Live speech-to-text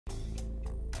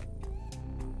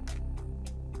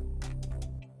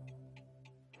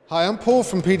Hi, I'm Paul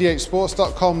from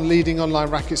pdhsports.com, leading online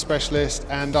racket specialist,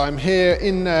 and I'm here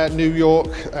in New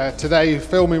York today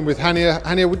filming with Hania.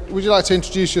 Hania, would you like to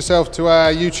introduce yourself to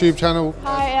our YouTube channel?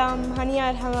 Hi, I'm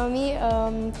Hania el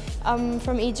Hammamy. I'm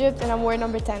from Egypt and I'm World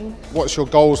No.10. What's your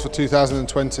goals for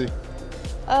 2020?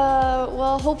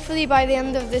 Well, hopefully by the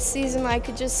end of this season I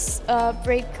could just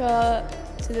break to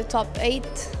the top 8.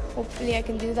 Hopefully I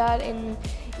can do that, and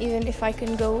even if I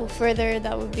can go further,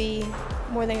 that would be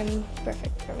more than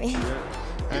perfect for me.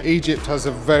 Egypt has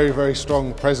a very, very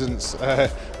strong presence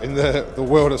in the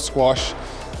world of squash.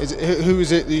 Who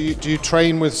is it? Do you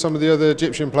train with some of the other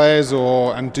Egyptian players,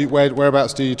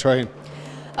 whereabouts do you train?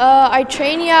 I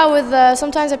train, with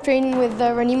sometimes I train with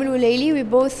Hania el Hammamy. We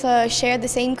both share the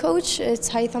same coach. It's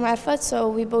Haytham Arfat, so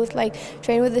we both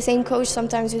train with the same coach.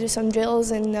 Sometimes we do some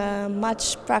drills and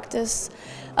match practice.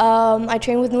 I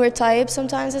train with no.10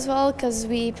 sometimes as well, because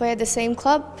we play at the same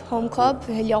club, home club,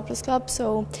 Heliopolis club.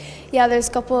 So yeah, there's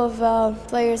a couple of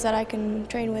players that I can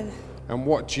train with. And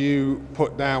what do you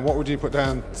put down? What would you put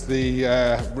down to the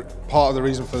part of the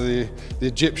reason for the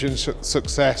Egyptian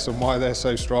success and why they're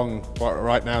so strong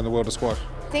right now in the world of squash?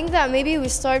 I think that maybe we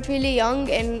start really young,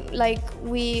 and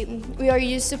we are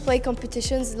used to play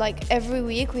competitions every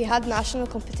week. We had national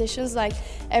competitions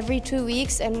every 2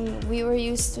 weeks, and we were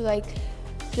used to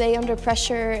play under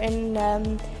pressure,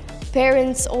 and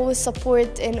parents always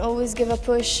support and always give a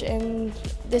push, and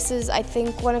this is, I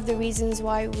think, one of the reasons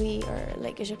why we are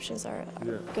Egyptians are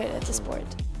good at the sport.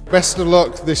 Best of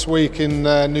luck this week in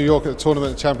New York at the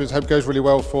Tournament of Champions. Hope it goes really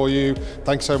well for you.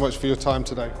 Thanks so much for your time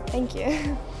today. Thank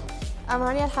you. I'm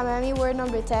Hania el Hammamy, World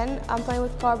No.10. I'm playing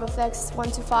with Carboflex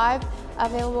 125,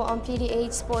 available on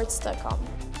pdhsports.com.